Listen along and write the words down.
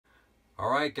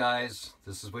Alright guys,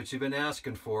 this is what you've been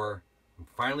asking for. I'm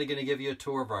finally going to give you a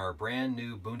tour of our brand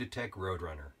new BundutecUSA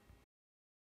Roadrunner.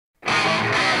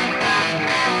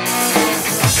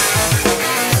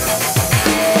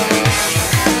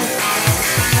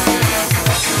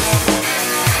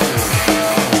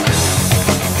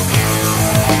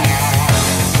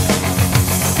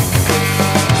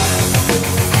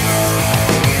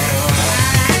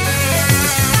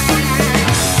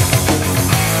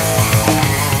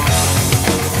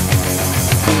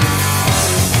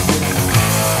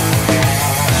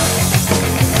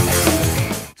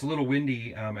 It's a little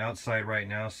windy outside right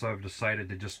now, so I've decided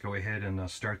to just go ahead and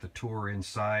start the tour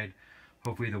inside.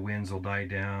 Hopefully the winds will die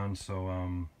down,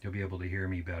 so you'll be able to hear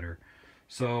me better.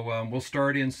 So we'll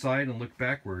start inside and look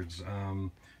backwards.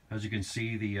 As you can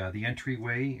see, the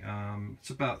entryway, it's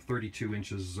about 32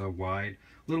 inches wide,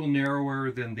 a little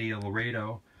narrower than the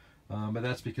Laredo, but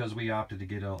that's because we opted to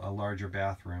get a larger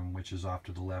bathroom, which is off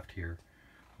to the left here.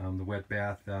 The wet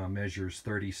bath measures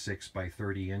 36 by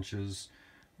 30 inches.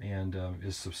 And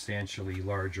is substantially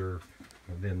larger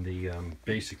than the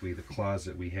basically the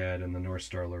closet we had in the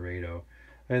Northstar Laredo.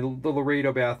 And the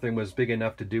Laredo bathroom was big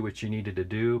enough to do what you needed to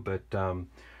do, but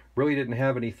really didn't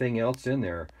have anything else in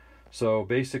there. So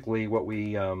basically what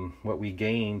we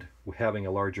gained having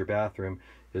a larger bathroom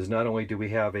is not only do we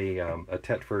have a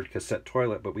Tetford cassette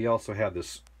toilet, but we also have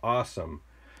this awesome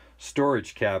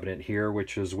storage cabinet here,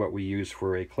 which is what we use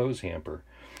for a clothes hamper.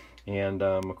 And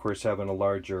of course, having a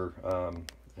larger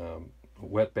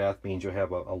wet bath means you'll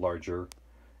have a larger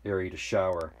area to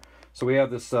shower. So we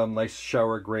have this nice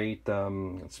shower grate.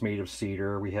 It's made of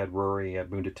cedar. We had Rory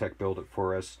at Bundutec build it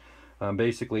for us.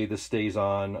 Basically, this stays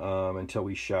on until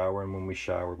we shower, and when we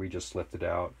shower, we just lift it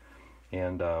out.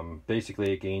 And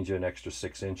basically, it gains you an extra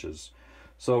 6 inches.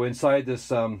 So inside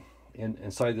this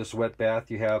inside this wet bath,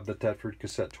 you have the Tetford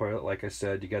cassette toilet. Like I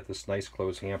said, you got this nice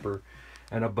clothes hamper,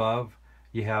 and above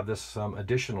you have this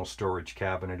additional storage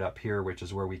cabinet up here, which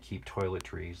is where we keep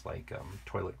toiletries like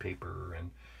toilet paper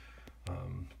and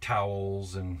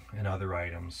towels and other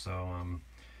items. So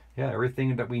yeah,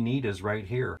 everything that we need is right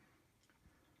here.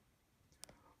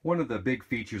 One of the big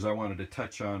features I wanted to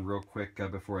touch on real quick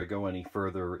before I go any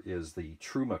further is the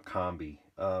Truma Combi.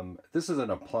 This is an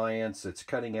appliance. It's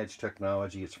cutting edge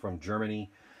technology. It's from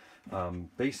Germany.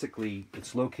 Basically,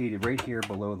 it's located right here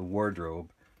below the wardrobe.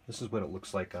 This is what it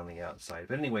looks like on the outside.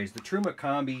 But anyways, the Truma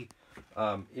Combi,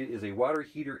 it is a water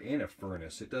heater and a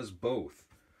furnace. It does both,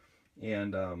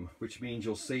 and which means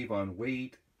you'll save on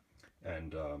weight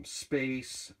and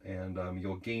space, and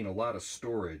you'll gain a lot of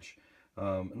storage.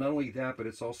 Not only that, but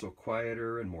it's also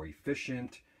quieter and more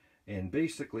efficient, and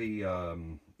basically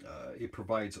it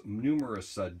provides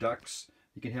numerous ducts.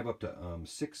 You can have up to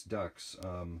 6 ducts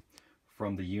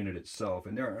from the unit itself.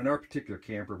 And in our particular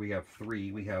camper, we have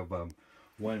 3. We have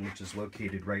one which is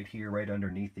located right here, right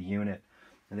underneath the unit,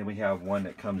 and then we have one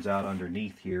that comes out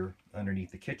underneath here,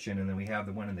 underneath the kitchen, and then we have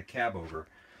the one in the cab over.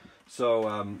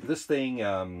 So this thing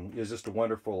is just a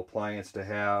wonderful appliance to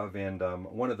have, and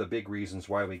one of the big reasons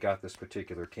why we got this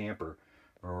particular camper,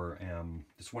 or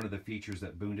it's one of the features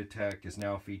that Bundutec is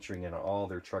now featuring in all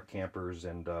their truck campers,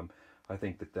 and I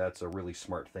think that that's a really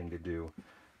smart thing to do,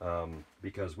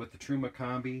 because with the Truma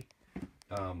Combi,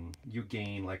 you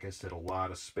gain, like I said, a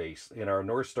lot of space. In our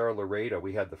Northstar Laredo,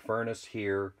 we had the furnace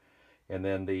here, and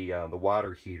then the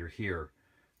water heater here.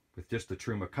 With just the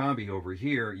Truma Combi over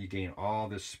here, you gain all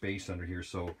this space under here.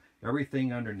 So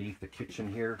everything underneath the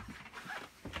kitchen here,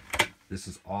 this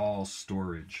is all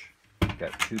storage.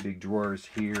 Got 2 big drawers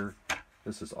here.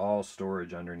 This is all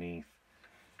storage underneath,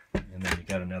 and then you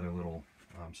got another little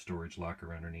storage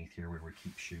locker underneath here where we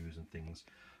keep shoes and things.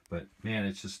 But man,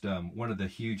 it's just one of the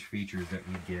huge features that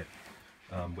we get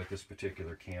with this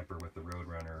particular camper with the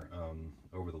Roadrunner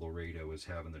over the Laredo is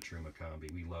having the Truma Combi.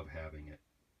 We love having it.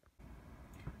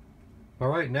 All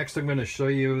right, next I'm going to show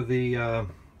you the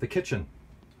kitchen.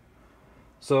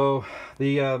 So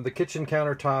the kitchen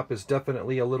countertop is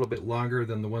definitely a little bit longer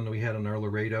than the one that we had on our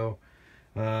Laredo.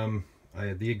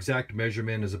 The exact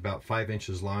measurement is about 5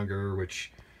 inches longer,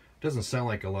 which doesn't sound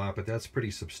like a lot, but that's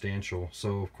pretty substantial.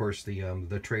 So of course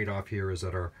the trade-off here is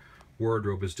that our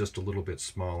wardrobe is just a little bit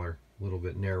smaller, a little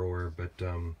bit narrower, but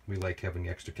we like having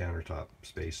extra countertop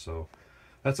space, so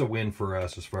that's a win for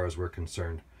us as far as we're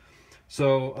concerned.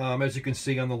 So as you can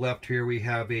see on the left here, we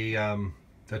have a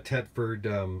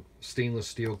Tetford stainless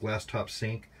steel glass top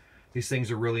sink. These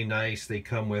things are really nice. They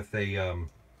come with a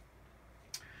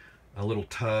little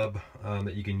tub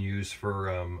that you can use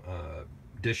for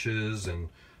dishes and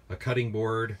a cutting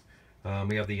board.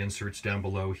 We have the inserts down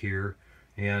below here,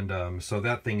 and so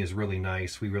that thing is really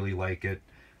nice. We really like it.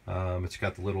 It's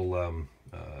got the little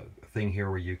thing here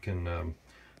where you can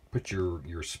put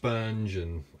your sponge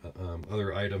and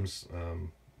other items,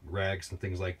 rags and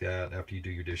things like that after you do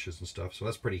your dishes and stuff. So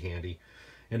that's pretty handy.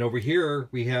 And over here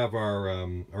we have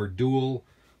our dual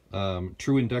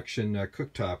true induction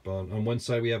cooktop. On one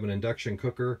side we have an induction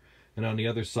cooker, and on the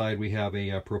other side we have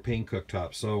a propane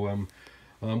cooktop. So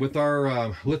with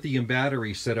our lithium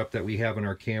battery setup that we have in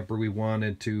our camper, we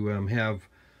wanted to have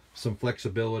some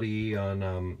flexibility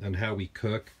on how we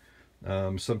cook.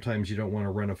 Sometimes you don't want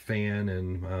to run a fan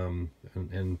and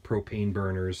propane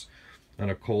burners on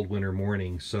a cold winter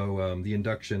morning. So the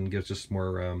induction gives us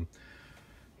more,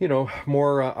 you know,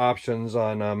 more options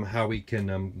on how we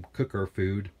can cook our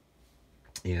food.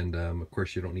 And of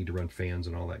course, you don't need to run fans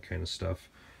and all that kind of stuff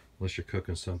unless you're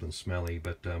cooking something smelly.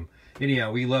 But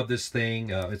anyhow, we love this thing.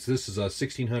 This is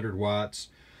 1600 watts.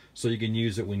 So you can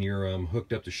use it when you're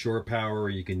hooked up to shore power, or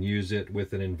you can use it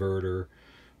with an inverter,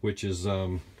 which is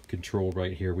controlled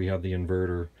right here. We have the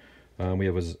inverter. We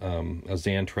have a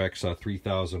Xantrex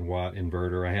 3000 watt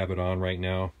inverter. I have it on right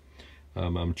now.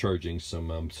 I'm charging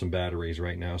some batteries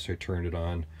right now, so I turned it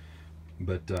on.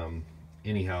 But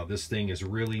anyhow, this thing is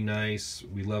really nice.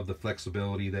 We love the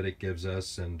flexibility that it gives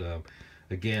us. And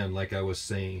again, like I was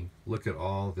saying, look at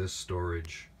all this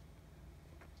storage.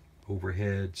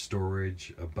 Overhead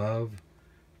storage above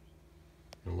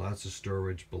and lots of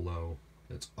storage below.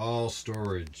 That's all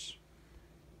storage.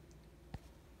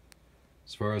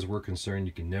 As far as we're concerned,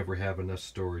 you can never have enough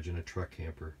storage in a truck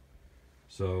camper.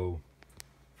 So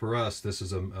for us, this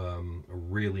is a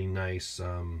really nice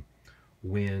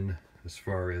win as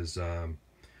far as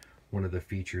one of the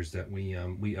features that we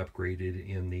upgraded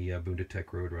in the Bundutec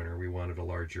Roadrunner. We wanted a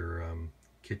larger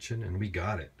kitchen, and we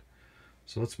got it.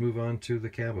 So let's move on to the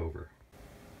cab over.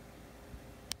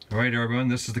 All right, everyone,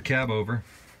 this is the cab over.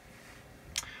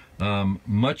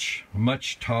 Much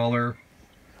taller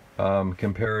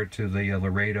compared to the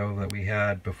Laredo that we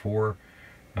had before.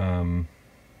 Of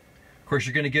course,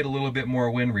 you're going to get a little bit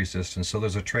more wind resistance, so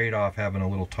there's a trade-off having a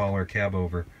little taller cab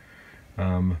over.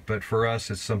 But for us,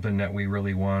 it's something that we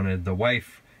really wanted. The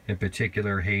wife, in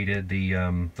particular, hated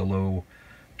the low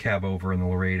cab over in the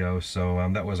Laredo, so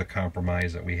that was a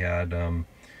compromise that we had.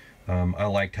 I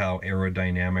liked how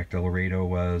aerodynamic the Laredo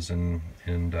was,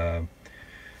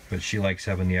 but she likes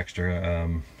having the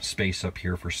extra space up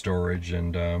here for storage.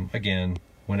 And again,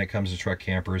 when it comes to truck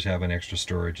campers, having extra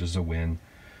storage is a win.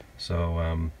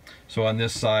 So so on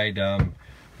this side,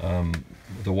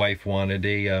 the wife wanted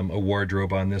a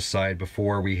wardrobe on this side.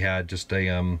 Before, we had just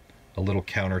a little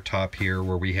countertop here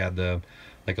where we had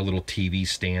like a little TV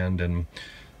stand, and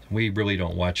we really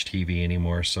don't watch TV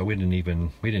anymore, so we didn't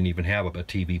even have a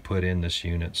TV put in this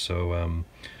unit. So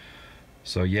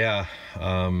so yeah,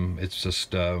 it's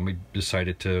just we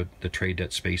decided to trade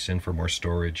that space in for more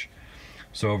storage.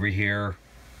 So over here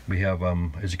we have,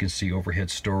 as you can see,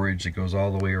 overhead storage that goes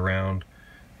all the way around,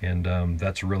 and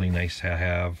that's really nice to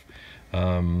have.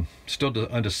 Still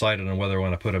undecided on whether I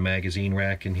want to put a magazine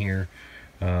rack in here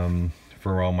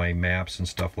for all my maps and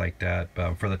stuff like that.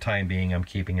 For the time being, I'm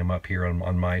keeping them up here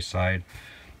on my side.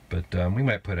 But we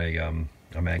might put a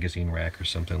magazine rack or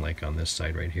something like on this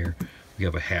side right here. We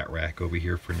have a hat rack over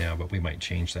here for now, but we might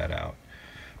change that out.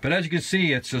 But as you can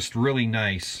see, it's just really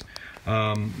nice.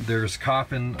 There's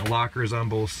coffin lockers on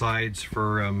both sides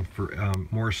for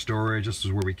more storage. This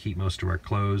is where we keep most of our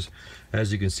clothes.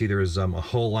 As you can see, there's a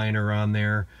hull liner on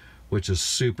there, which is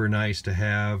super nice to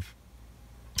have.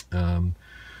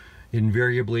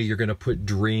 Invariably, you're going to put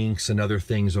drinks and other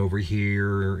things over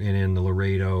here, and in the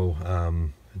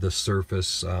Laredo, the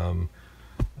surface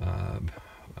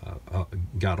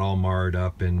got all marred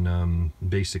up and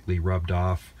basically rubbed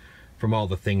off from all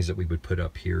the things that we would put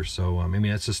up here. So I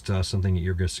mean, that's just something that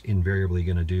you're just invariably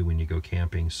going to do when you go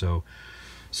camping. So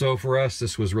for us,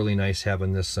 this was really nice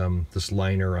having this this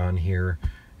liner on here,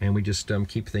 and we just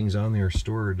keep things on there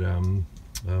stored when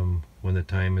the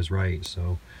time is right.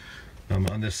 So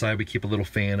on this side, we keep a little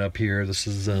fan up here. This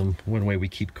is one way we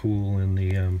keep cool in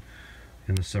the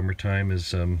summertime,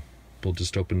 is we'll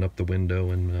just open up the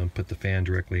window and put the fan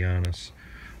directly on us.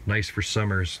 Nice for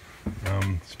summers,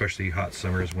 especially hot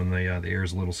summers when the air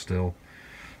is a little still.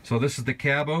 So this is the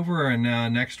cab over, and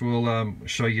next we'll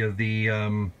show you the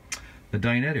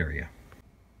dinette area.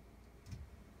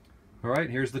 All right,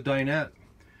 here's the dinette.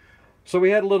 So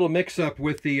we had a little mix-up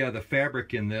with the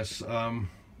fabric in this.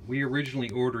 We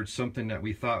originally ordered something that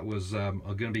we thought was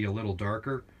going to be a little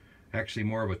darker, actually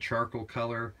more of a charcoal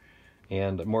color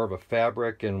and more of a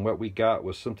fabric, and what we got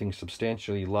was something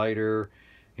substantially lighter,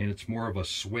 and it's more of a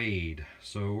suede.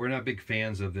 So we're not big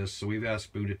fans of this, so we've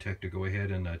asked Bundutec to go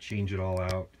ahead and change it all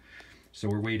out. So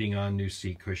we're waiting on new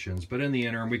seat cushions. But in the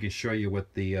interim, we can show you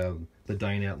what the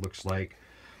dinette looks like.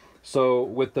 So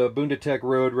with the Bundutec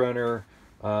Roadrunner,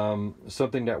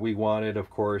 something that we wanted, of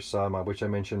course, which I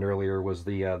mentioned earlier, was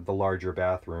the larger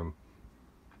bathroom.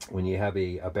 When you have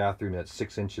a bathroom that's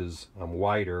 6 inches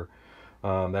wider,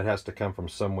 that has to come from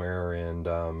somewhere,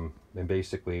 and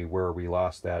basically where we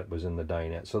lost that was in the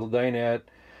dinette. So the dinette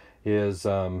is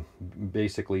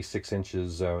basically 6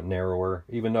 inches narrower.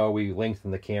 Even though we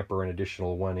lengthened the camper an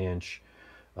additional 1 inch,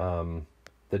 the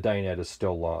dinette is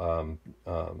still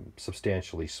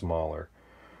substantially smaller.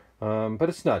 But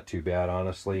it's not too bad,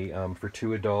 honestly. For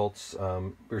 2 adults,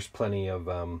 there's plenty of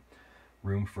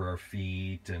room for our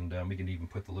feet, and we can even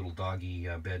put the little doggy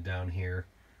bed down here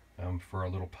for our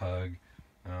little pug.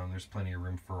 There's plenty of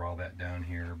room for all that down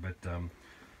here.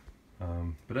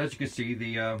 But as you can see,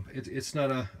 it's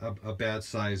not a bad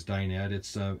sized dinette.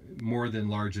 It's more than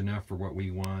large enough for what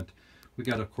we want. We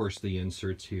got, of course, the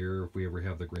inserts here. If we ever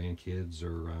have the grandkids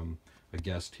or a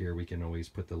guest here, we can always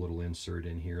put the little insert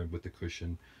in here with the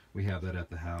cushion. We have that at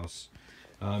the house.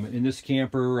 In this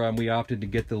camper, we opted to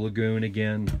get the Lagoon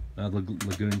again, the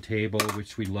Lagoon table,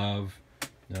 which we love.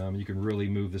 You can really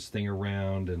move this thing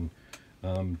around, and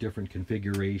different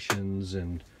configurations,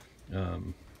 and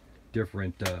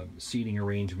different seating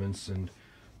arrangements, and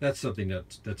that's something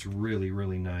that's really,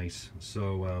 really nice.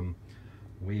 So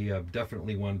we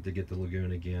definitely wanted to get the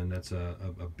Lagoon again. That's a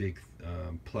big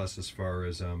plus as far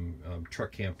as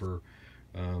truck camper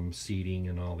seating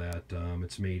and all that.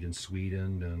 It's made in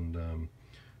Sweden, and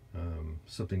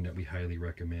something that we highly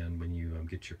recommend when you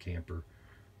get your camper.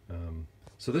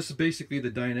 So this is basically the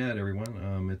dinette,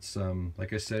 everyone. It's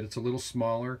like I said, it's a little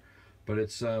smaller, but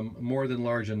it's more than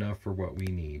large enough for what we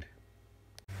need.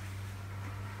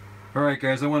 Alright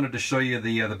guys, I wanted to show you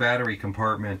the battery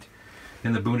compartment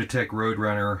in the Bundutec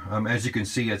Roadrunner. As you can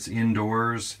see, it's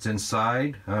indoors, it's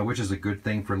inside, which is a good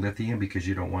thing for lithium because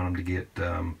you don't want them to get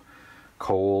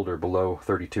cold or below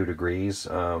 32 degrees.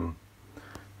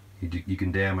 You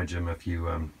can damage them if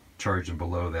you charge them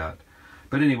below that.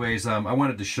 But anyways, I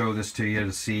wanted to show this to you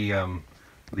to see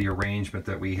the arrangement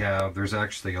that we have. There's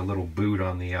actually a little boot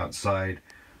on the outside,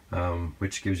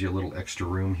 which gives you a little extra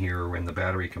room here in the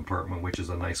battery compartment, which is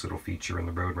a nice little feature in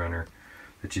the Roadrunner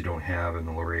that you don't have in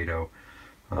the Laredo.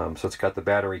 So it's got the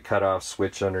battery cutoff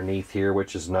switch underneath here,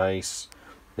 which is nice.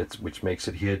 Which makes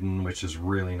it hidden, which is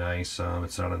really nice.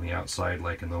 It's not on the outside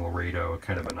like in the Laredo,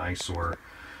 kind of an eyesore.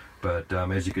 But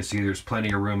as you can see, there's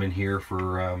plenty of room in here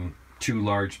for 2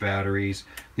 large batteries.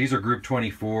 These are group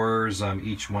 24s.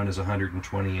 Each one is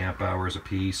 120 amp hours a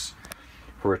piece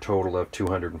for a total of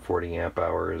 240 amp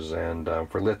hours. And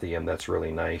for lithium, that's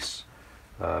really nice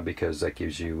because that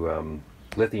gives you,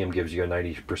 lithium gives you a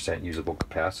 90% usable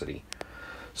capacity.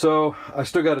 So I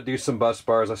still got to do some bus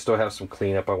bars. I still have some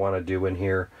cleanup I want to do in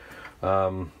here.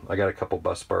 I got a couple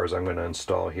bus bars I'm going to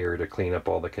install here to clean up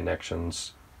all the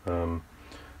connections.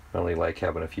 I only like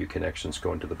having a few connections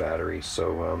going to the battery,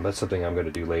 so that's something I'm going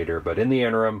to do later. But in the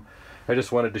interim, I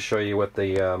just wanted to show you what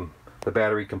the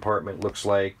battery compartment looks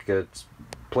like. It's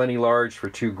plenty large for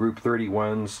 2 group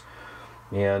 31s,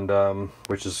 and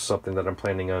which is something that I'm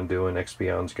planning on doing.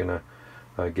 Expeon's going to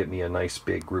get me a nice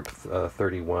big group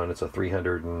 31. It's a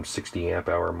 360 amp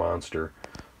hour monster,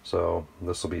 so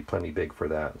this will be plenty big for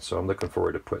that. So I'm looking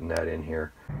forward to putting that in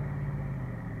here.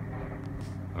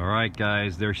 All right,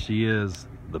 guys, there she is.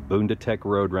 The Bundutec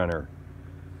Roadrunner.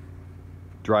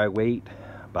 Dry weight,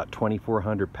 about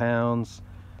 2,400 pounds.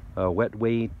 Wet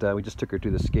weight, we just took her to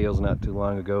the scales not too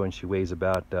long ago, and she weighs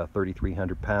about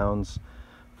 3,300 pounds.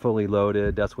 Fully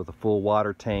loaded, that's with a full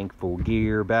water tank, full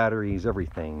gear, batteries,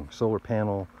 everything. Solar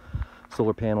panels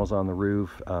on the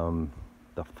roof,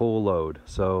 the full load.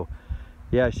 So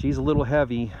yeah, she's a little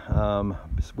heavy,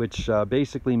 which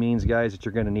basically means, guys, that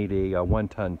you're going to need a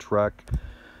 1-ton truck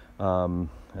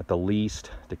at the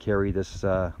least to carry this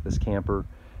camper.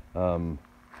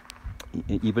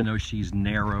 Even though she's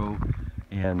narrow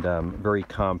and very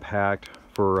compact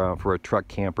for a truck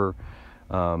camper,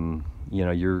 you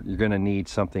know, you're going to need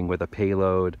something with a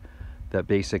payload that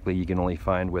basically you can only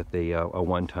find with a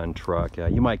 1-ton truck.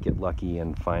 You might get lucky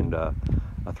and find a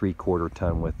 3/4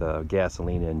 ton with a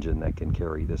gasoline engine that can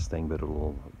carry this thing, but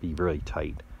it'll be really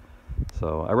tight.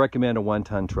 So I recommend a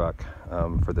 1-ton truck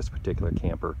for this particular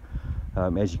camper.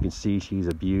 As you can see, she's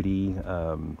a beauty.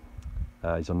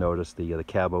 As you'll notice, the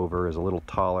cab over is a little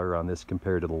taller on this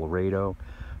compared to the Laredo,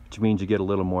 which means you get a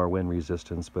little more wind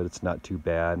resistance, but it's not too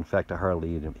bad. In fact, I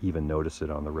hardly even notice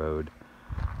it on the road.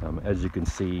 As you can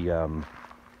see,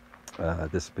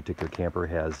 this particular camper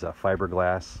has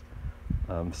fiberglass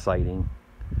siding,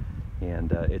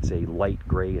 and it's a light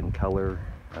gray in color.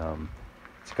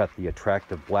 It's got the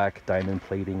attractive black diamond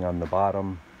plating on the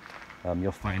bottom.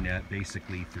 You'll find that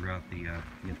basically throughout the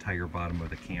entire bottom of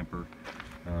the camper.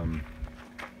 You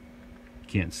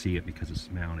can't see it because it's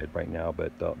mounted right now,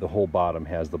 but the whole bottom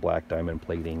has the black diamond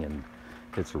plating, and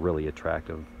it's really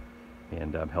attractive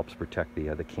and helps protect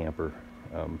the camper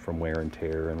from wear and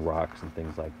tear and rocks and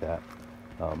things like that.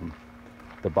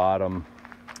 The bottom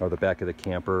or the back of the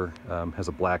camper has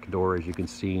a black door, as you can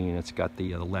see, and it's got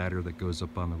the ladder that goes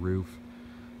up on the roof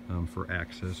for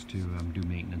access to do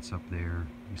maintenance up there.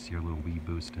 You see our little wee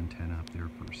boost antenna up there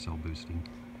for cell boosting,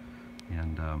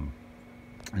 and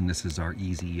this is our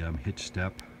easy hitch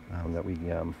step that we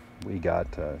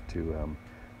got to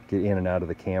get in and out of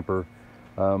the camper.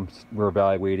 We're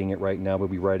evaluating it right now. We'll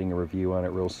be writing a review on it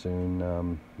real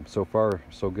soon. So far,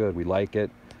 so good. We like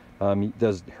it. It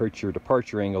does hurt your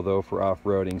departure angle though for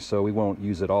off-roading, so we won't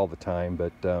use it all the time,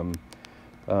 but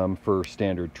for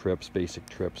standard trips, basic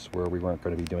trips where we weren't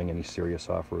going to be doing any serious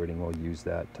off-roading, we'll use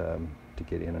that to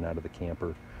get in and out of the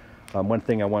camper. One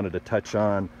thing I wanted to touch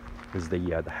on is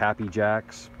the Happy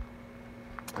Jacks.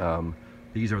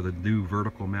 These are the new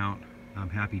vertical mount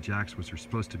Happy Jacks, which are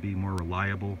supposed to be more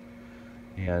reliable,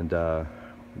 and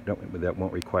that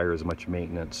won't require as much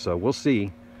maintenance. So we'll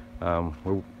see.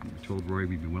 We told Roy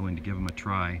we'd be willing to give them a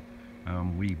try.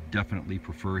 We definitely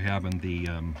prefer having the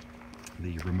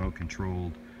remote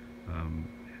controlled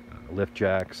lift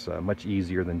jacks, much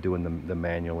easier than doing them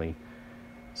manually.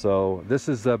 So this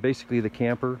is basically the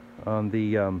camper on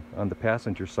the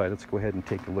passenger side. Let's go ahead and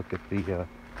take a look at the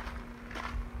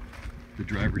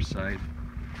driver's side.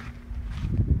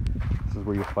 This is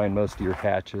where you'll find most of your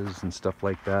hatches and stuff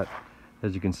like that.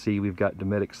 As you can see, we've got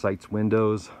Dometic Sights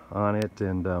windows on it,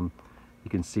 and you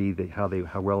can see how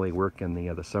well they work in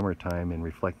the summertime in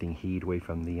reflecting heat away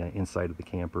from the inside of the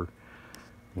camper.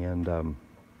 And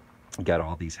got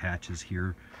all these hatches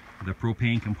here. The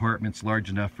propane compartment's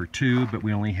large enough for 2, but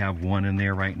we only have 1 in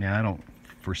there right now. I don't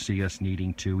foresee us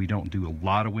needing 2. We don't do a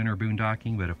lot of winter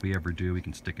boondocking, but if we ever do, we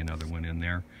can stick another one in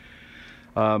there.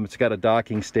 It's got a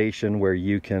docking station where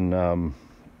you can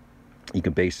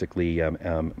basically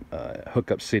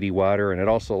hook up city water, and it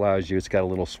also allows you, it's got a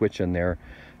little switch in there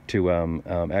to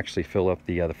actually fill up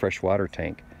the fresh water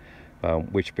tank,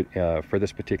 which for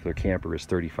this particular camper is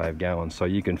 35 gallons. So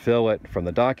you can fill it from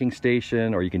the docking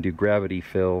station, or you can do gravity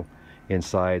fill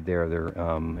inside there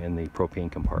in the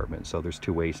propane compartment. So there's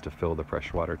 2 ways to fill the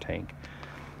fresh water tank.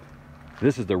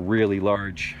 This is the really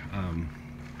large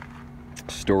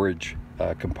storage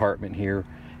compartment here,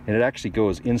 and it actually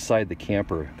goes inside the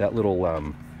camper. That little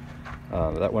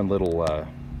that one little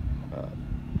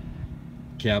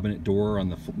cabinet door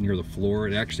on near the floor,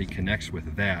 it actually connects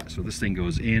with that. So this thing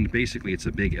goes in. Basically, it's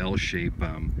a big L-shape,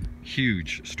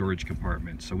 huge storage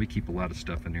compartment. So we keep a lot of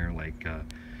stuff in there, like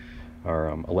our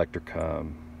electric, our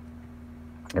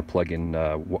plug-in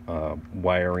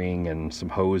wiring, and some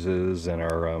hoses, and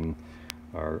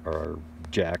our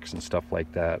jacks and stuff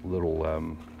like that,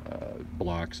 little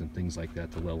blocks and things like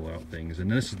that to level out things. And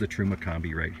this is the Truma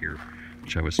Combi right here,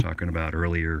 which I was talking about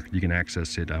earlier. You can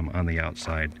access it on the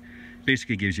outside.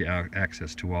 Basically gives you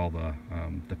access to all the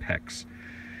PEX.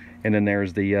 And then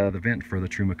there's the vent for the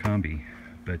Truma Combi.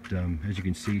 But as you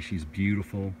can see, she's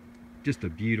beautiful. Just a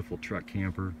beautiful truck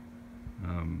camper.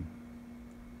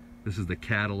 This is the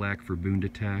Cadillac for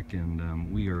Bundutec,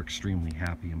 and we are extremely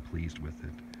happy and pleased with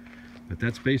it. But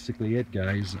that's basically it,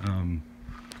 guys.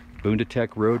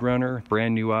 BundutecUSA Roadrunner,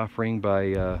 brand new offering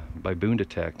by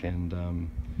Bundutec. And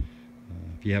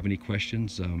if you have any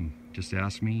questions, just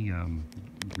ask me.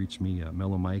 Reach me at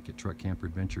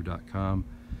mellowmike@truckcamperadventure.com.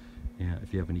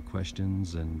 If you have any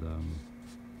questions, and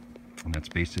that's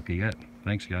basically it.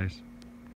 Thanks, guys.